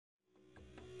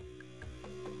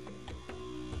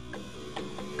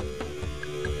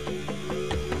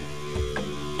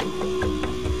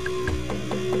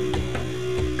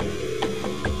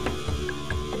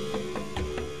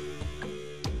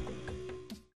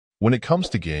When it comes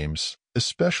to games,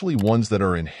 especially ones that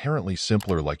are inherently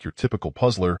simpler like your typical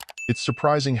puzzler, it's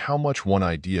surprising how much one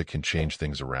idea can change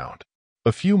things around.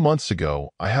 A few months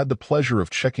ago, I had the pleasure of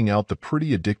checking out the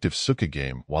pretty addictive Suika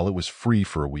Game while it was free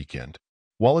for a weekend.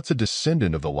 While it's a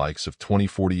descendant of the likes of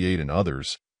 2048 and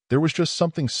others, there was just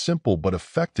something simple but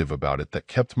effective about it that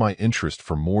kept my interest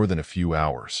for more than a few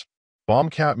hours.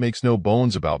 Bombcat makes no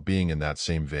bones about being in that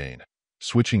same vein,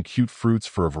 switching cute fruits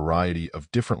for a variety of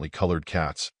differently colored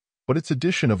cats, but its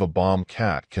addition of a bomb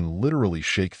cat can literally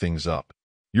shake things up.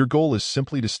 Your goal is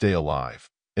simply to stay alive,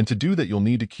 and to do that you'll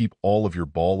need to keep all of your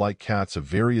ball-like cats of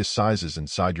various sizes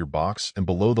inside your box and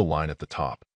below the line at the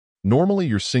top. Normally,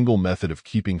 your single method of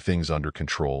keeping things under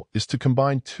control is to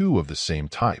combine two of the same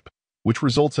type, which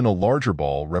results in a larger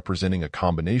ball representing a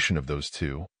combination of those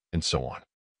two, and so on.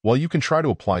 While you can try to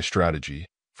apply strategy,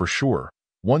 for sure,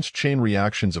 once chain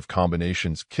reactions of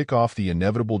combinations kick off, the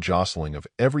inevitable jostling of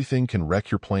everything can wreck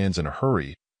your plans in a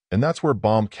hurry, and that's where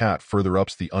Bomb Cat further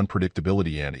ups the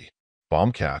unpredictability ante.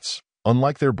 Bomb Cats,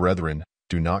 unlike their brethren,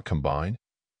 do not combine,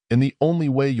 and the only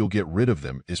way you'll get rid of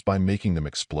them is by making them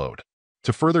explode.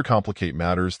 To further complicate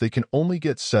matters, they can only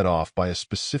get set off by a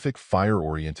specific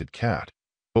fire-oriented cat,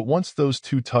 but once those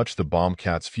two touch, the Bomb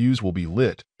Cat's fuse will be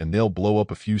lit and they'll blow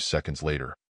up a few seconds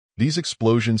later. These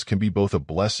explosions can be both a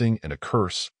blessing and a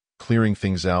curse, clearing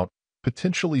things out,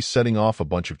 potentially setting off a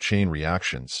bunch of chain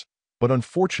reactions, but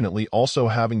unfortunately also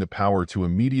having the power to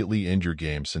immediately end your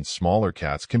game since smaller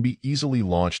cats can be easily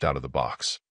launched out of the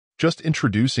box. Just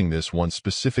introducing this one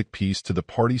specific piece to the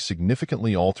party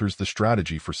significantly alters the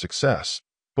strategy for success,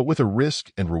 but with a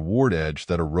risk and reward edge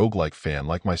that a roguelike fan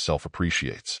like myself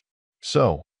appreciates.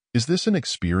 So, is this an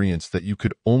experience that you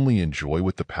could only enjoy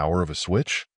with the power of a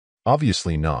Switch?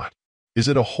 Obviously not. Is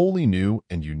it a wholly new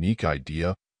and unique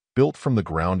idea, built from the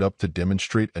ground up to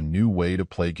demonstrate a new way to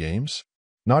play games?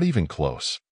 Not even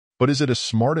close. But is it a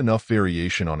smart enough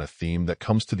variation on a theme that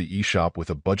comes to the eShop with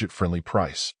a budget-friendly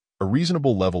price, a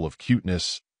reasonable level of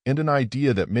cuteness, and an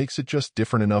idea that makes it just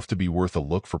different enough to be worth a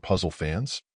look for puzzle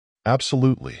fans?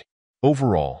 Absolutely.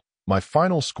 Overall, my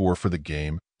final score for the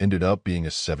game ended up being a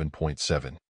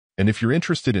 7.7. And if you're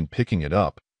interested in picking it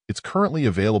up, it's currently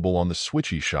available on the Switch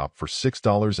eShop for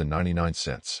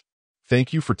 $6.99.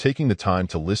 Thank you for taking the time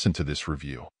to listen to this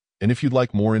review. And if you'd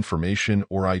like more information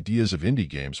or ideas of indie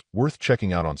games worth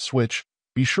checking out on Switch,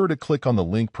 be sure to click on the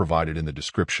link provided in the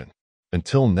description.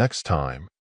 Until next time.